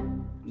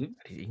 Yep.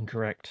 That is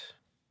incorrect.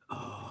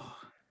 Oh.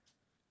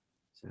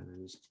 So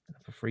there's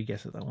A free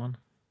guess at that one.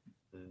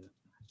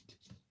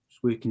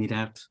 Just working it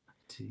out.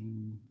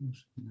 18,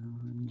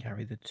 9.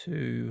 Carry the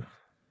 2.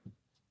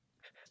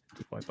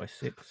 Divide by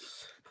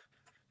 6.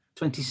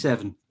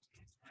 27.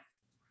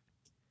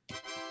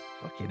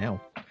 Fucking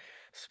hell.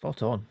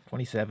 Spot on.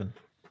 27.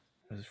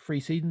 There's 3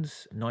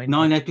 seasons,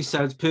 9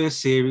 episodes per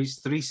series,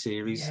 3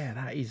 series. Yeah,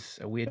 that is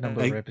a weird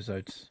number of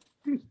episodes.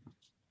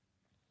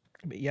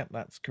 But yeah,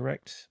 that's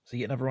correct. So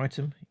you get another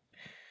item.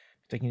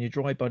 Taking your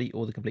Dry Buddy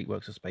or the complete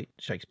works of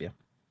Shakespeare.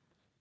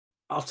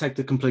 I'll take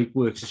the complete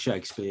works of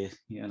Shakespeare.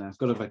 You know, I've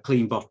got to have a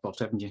clean bot,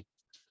 haven't you?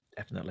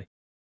 Definitely.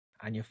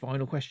 And your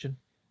final question,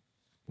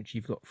 which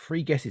you've got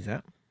 3 guesses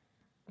at.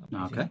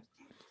 Okay.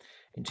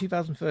 In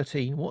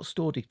 2013, what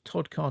store did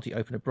Todd Carty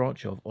open a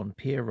branch of on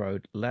Pier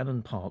Road,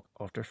 Randle Park,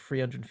 after a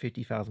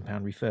 £350,000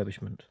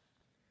 refurbishment?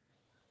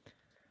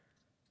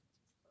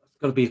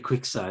 Got to be a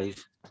quick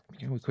save.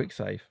 Going with quick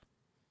save.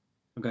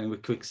 I'm going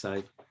with quick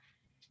save.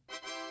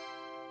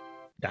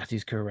 That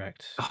is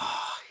correct.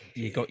 Oh,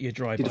 you got your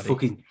Dry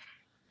Buddy.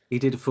 He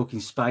did a fucking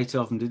spate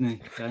of him, didn't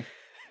he? Okay.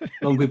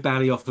 Along with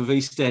Barry off of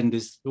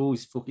EastEnders.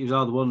 Always fucking, he was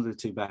either one of the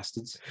 2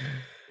 bastards.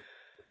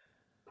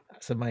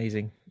 That's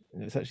amazing.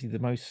 It's actually the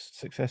most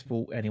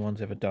successful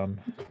anyone's ever done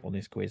on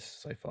this quiz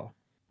so far.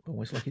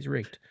 Almost like it's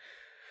rigged.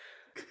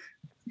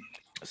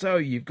 So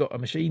you've got a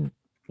machine,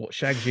 what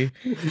shags you,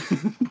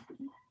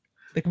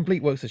 the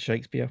complete works of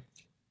Shakespeare,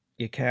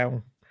 your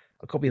cow,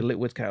 a copy of the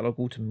Little Woods Catalogue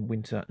Autumn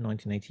Winter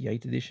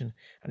 1988 edition,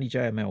 and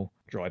your JML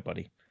Dry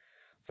Buddy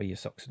for your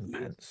socks and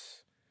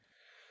pants.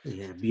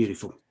 Yeah,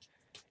 beautiful.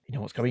 You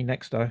know what's coming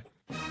next, though?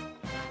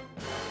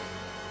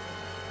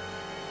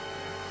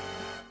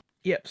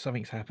 Yep,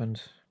 something's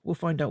happened. We'll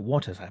find out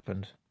what has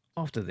happened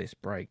after this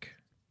break.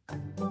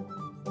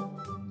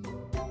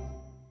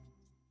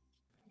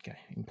 Okay,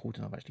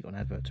 important, I've actually got an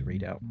advert to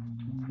read out.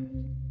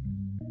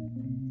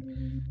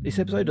 This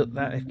episode of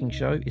That Effing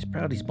Show is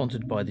proudly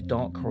sponsored by the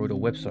Dark Corridor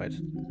website.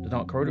 The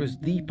Dark Corridor is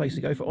the place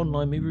to go for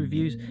online movie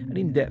reviews and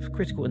in-depth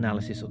critical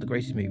analysis of the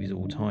greatest movies of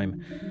all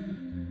time.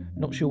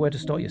 Not sure where to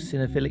start your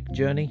cinephilic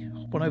journey?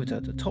 Hop on over to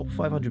the Top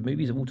 500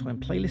 Movies of All Time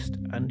playlist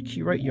and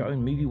curate your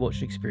own movie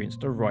watch experience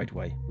the right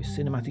way, with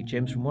cinematic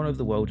gems from all over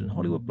the world and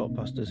Hollywood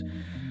blockbusters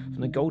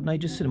from the golden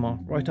age of cinema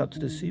right up to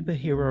the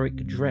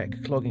superheroic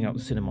dreck clogging up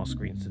the cinema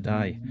screens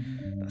today.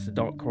 That's the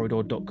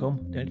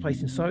darkcorridor.com, the only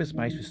place in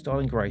cyberspace with style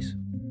and grace,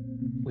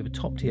 with a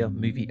top-tier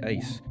movie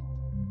ace.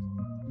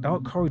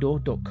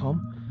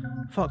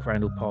 Darkcorridor.com. Fuck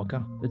Randle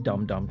Parker, the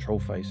dumb troll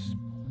face.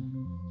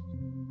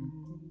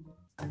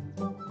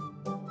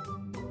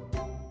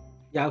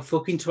 Yeah,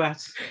 fucking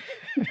twat.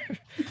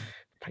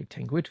 Paid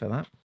 10 quid for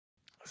that.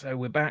 So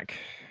we're back,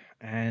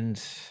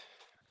 and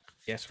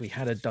yes, we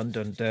had a dun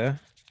dun der.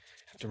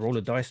 Have to roll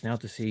a dice now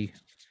to see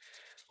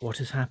what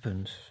has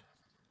happened.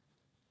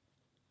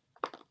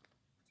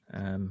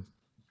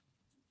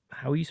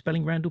 How are you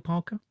spelling Randle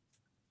Parker?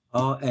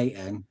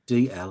 Randle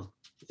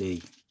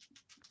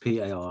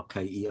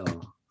Parker.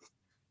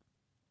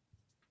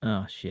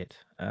 Oh shit.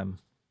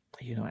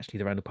 You're not actually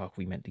the Randle Parker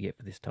we meant to get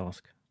for this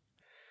task.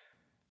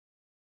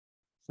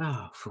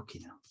 Oh,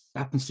 fucking hell.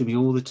 Happens to me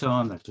all the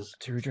time, that does.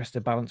 To redress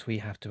the balance, we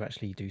have to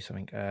actually do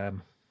something.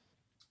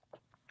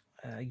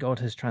 God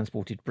has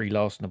transported Brie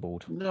Larson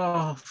aboard.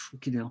 Oh,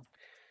 fucking hell.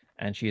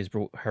 And she has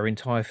brought her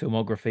entire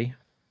filmography,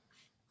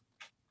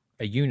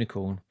 a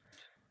unicorn,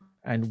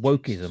 and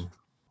wokeism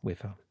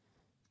with her.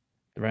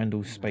 The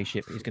Randall's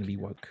spaceship is going to be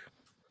woke.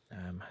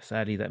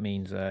 Sadly, that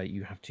means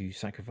you have to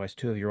sacrifice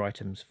 2 of your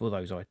items for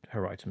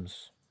her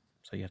items.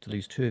 So you have to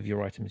lose 2 of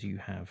your items you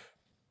have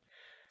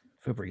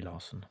for Brie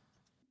Larson.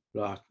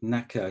 Right, in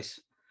that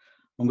case,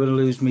 I'm going to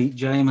lose me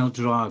JML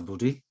dry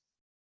buddy.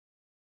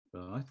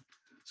 Right.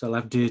 So I'll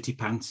have dirty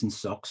pants and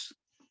socks.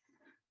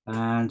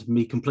 And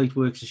me complete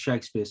works of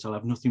Shakespeare, so I'll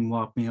have nothing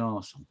wipe me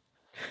arse on.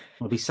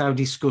 I'll be so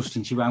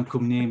disgusting she won't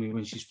come near me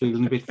when she's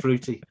feeling a bit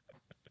fruity.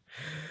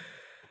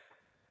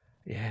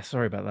 Yeah,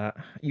 sorry about that.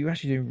 You were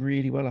actually doing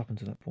really well up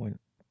until that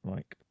point.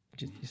 Like,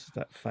 just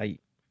that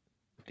fate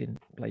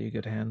didn't play you a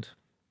good hand.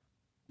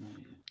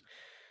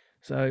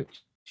 So,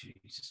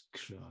 Jesus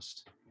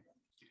Christ.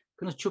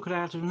 Gonna chuck her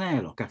out of an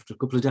airlock after a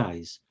couple of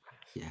days?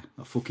 Yeah,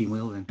 I fucking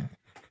will then.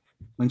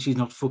 When she's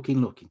not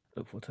fucking looking.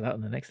 Look forward to that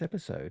in the next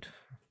episode.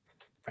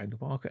 Randle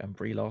Parker and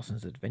Brie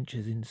Larson's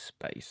adventures in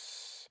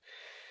space.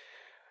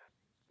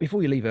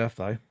 Before you leave Earth,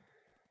 though,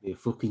 Be a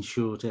fucking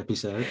short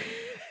episode.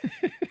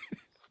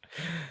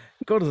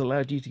 God has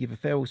allowed you to give a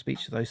farewell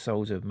speech to those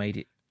souls who have made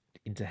it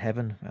into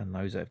heaven and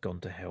those that have gone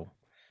to hell.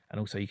 And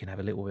also you can have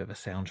a little bit of a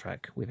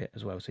soundtrack with it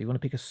as well. So you want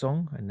to pick a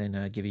song and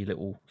then give you a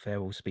little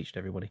farewell speech to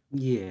everybody?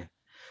 Yeah.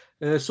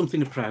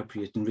 Something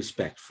appropriate and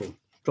respectful.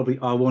 Probably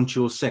I Want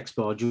Your Sex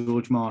by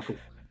George Michael.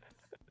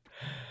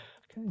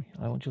 Okay,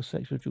 I Want Your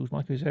Sex with George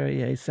Michael. Is there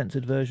a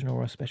censored version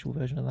or a special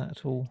version of that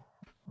at all?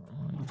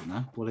 I don't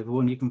know. Whatever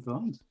one you can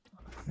find.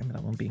 I remember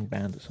that one being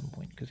banned at some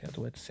point because it had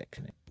the word sex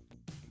in it.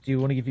 Do you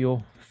want to give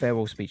your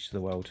farewell speech to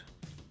the world?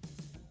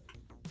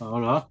 All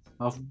right.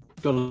 I've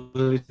got a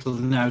little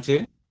note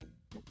here.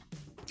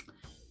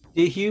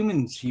 Dear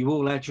humans, you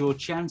all had your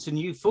chance and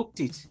you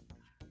fucked it.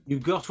 You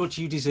got what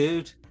you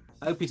deserved.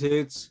 Hope it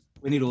hurts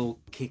when it all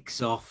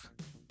kicks off.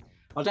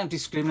 I don't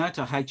discriminate.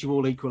 I hate you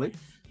all equally.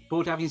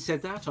 But having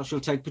said that, I shall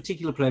take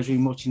particular pleasure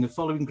in watching the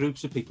following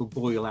groups of people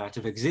boil out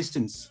of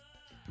existence.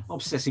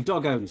 Obsessive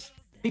dog owners.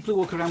 People who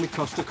walk around with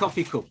Costa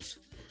coffee cups.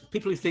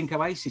 People who think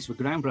Oasis were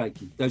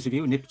groundbreaking. Those of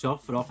you who nipped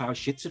off for half-hour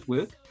shits at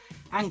work.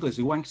 Anglers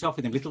who wanked off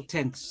in their little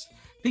tents.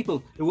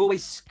 People who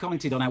always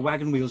commented on how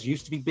wagon wheels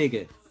used to be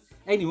bigger.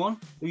 Anyone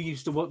who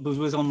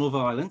was on Love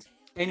Island.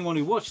 Anyone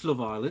who watched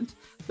Love Island.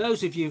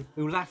 Those of you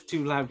who laughed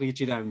too loudly at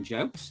your own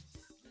jokes.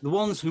 The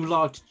ones who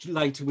liked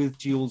later with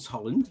Jules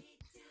Holland.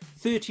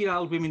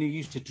 30-year-old women who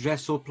used to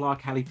dress up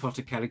like Harry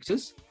Potter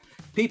characters.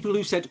 People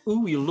who said,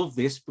 ooh, you'll love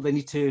this, but then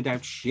it turned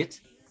out shit.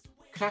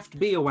 Craft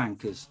beer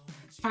wankers.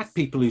 Fat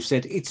people who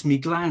said, it's me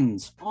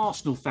glands.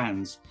 Arsenal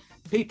fans.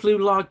 People who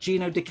liked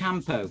Gino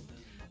D'Acampo.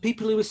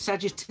 People who were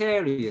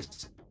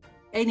Sagittarius.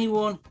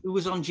 Anyone who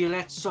was on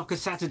Gillette Soccer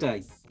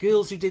Saturday.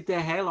 Girls who did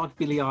their hair like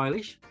Billie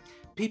Eilish.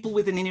 People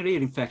with an inner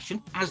ear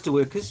infection. Asda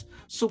workers.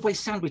 Subway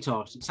sandwich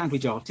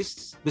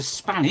artists. The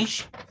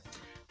Spanish.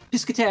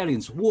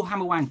 Piscatarians.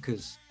 Warhammer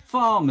wankers.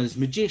 Farmers,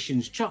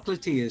 magicians,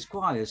 chocolatiers,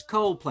 choirs,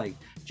 Coldplay,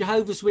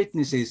 Jehovah's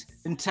Witnesses,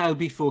 and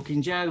Toby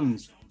fucking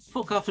Jones.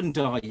 Fuck off and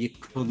die, you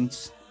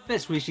cunts.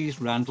 Best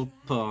wishes, Randle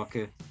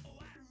Parker.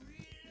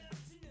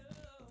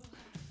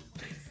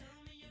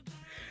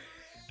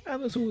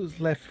 And that's all that's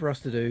left for us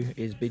to do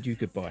is bid you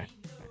goodbye.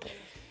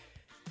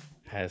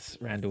 As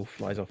Randall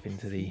flies off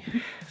into the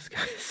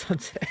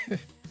sunset.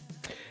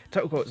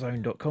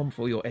 TotalQuartzZone.com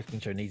for your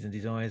FKing show needs and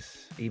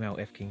desires. Email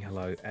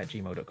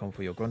fkinghello@gmail.com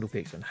for your grundle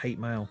pics and hate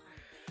mail.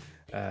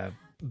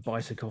 Buy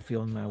some coffee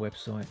on our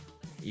website.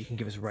 You can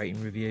give us a rating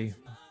review.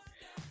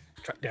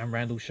 Track down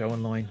Randall's show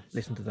online.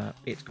 Listen to that.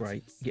 It's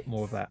great. Get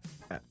more of that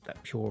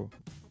pure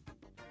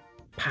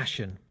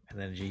passion and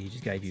energy he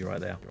just gave you right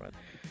there. Right.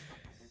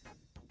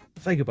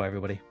 Say goodbye,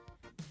 everybody.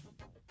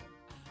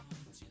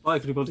 Bye,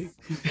 everybody.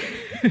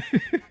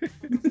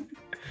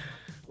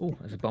 Oh,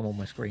 there's a bum on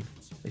my screen.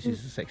 This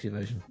is the sexy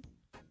version.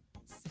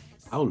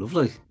 Oh,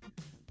 lovely.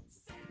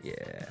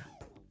 Yeah.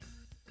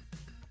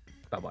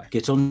 Bye-bye.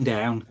 Get on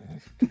down.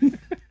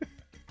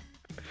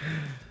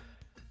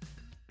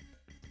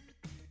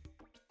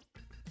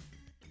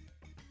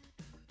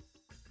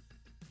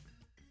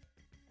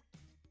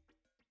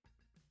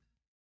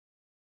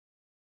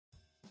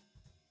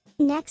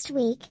 Next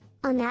week,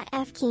 on That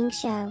F King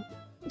Show,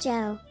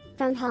 Joe,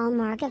 from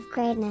Hallmark of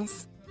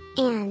Greatness,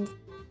 and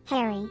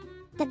Harry,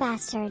 the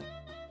Bastard.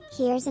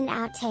 Here's an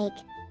outtake.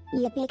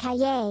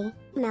 Yippee-ki-yay,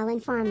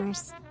 melon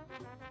farmers.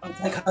 I'll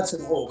take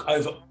Hudson Hawk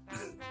over. Oh,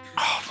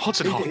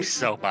 Hudson Hawk is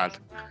so bad.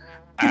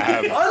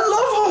 I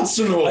love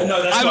Hudson Hawk. I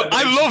know that's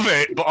I love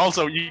it, but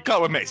also you got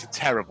to admit it's a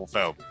terrible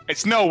film.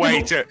 It's no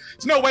way to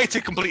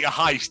complete a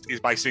heist is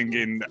by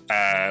singing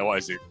what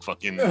is it?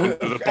 Fucking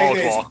the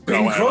boardwalk.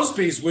 Bing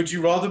Crosby's "Would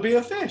You Rather Be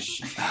a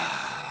Fish?"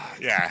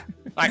 Yeah,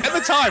 like at the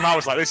time I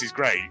was like, this is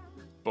great,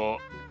 but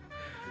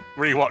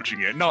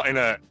rewatching it, not in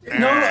a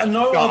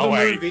no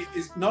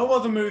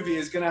other movie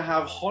is going to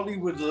have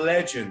Hollywood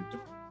legend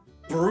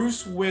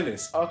Bruce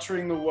Willis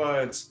uttering the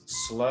words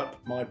 "slurp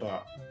my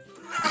butt."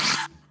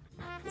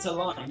 It's a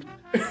line.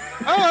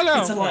 Oh no,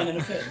 It's a line in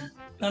a film.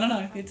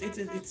 No.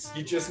 It's.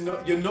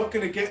 You're not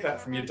going to get that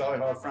from your Die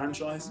Hard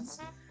franchises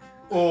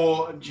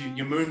or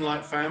your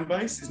Moonlight fan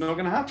base. It's not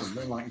going to happen.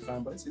 Moonlighting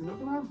fan base. It's not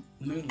going to happen.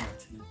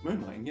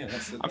 Moonlighting. Yeah,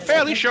 that's it. I'm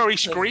fairly sure he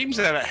screams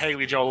there at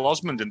Haley Joel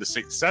Osment in The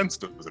Sixth Sense,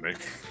 doesn't he?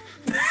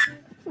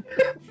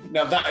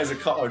 Now that is a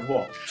cut I'd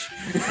watch.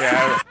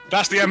 Yeah,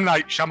 that's the M.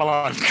 Night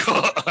Shyamalan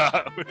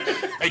cut.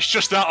 It's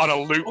just that on a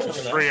loop for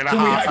 3.5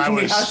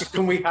 hours.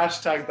 Can we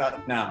hashtag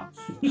that now?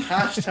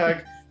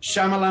 Hashtag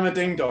Shyamalama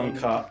Ding Dong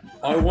cut.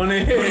 I want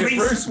to hear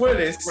Bruce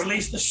Willis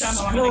release the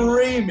Shyamalan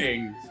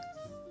screaming,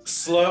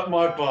 "Slurp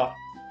my butt"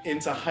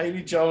 into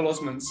Haley Joel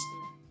Osment's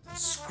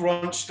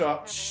scrunched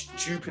up,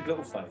 stupid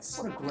little face.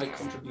 What a great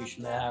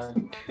contribution there,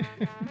 Aaron.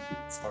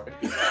 Sorry.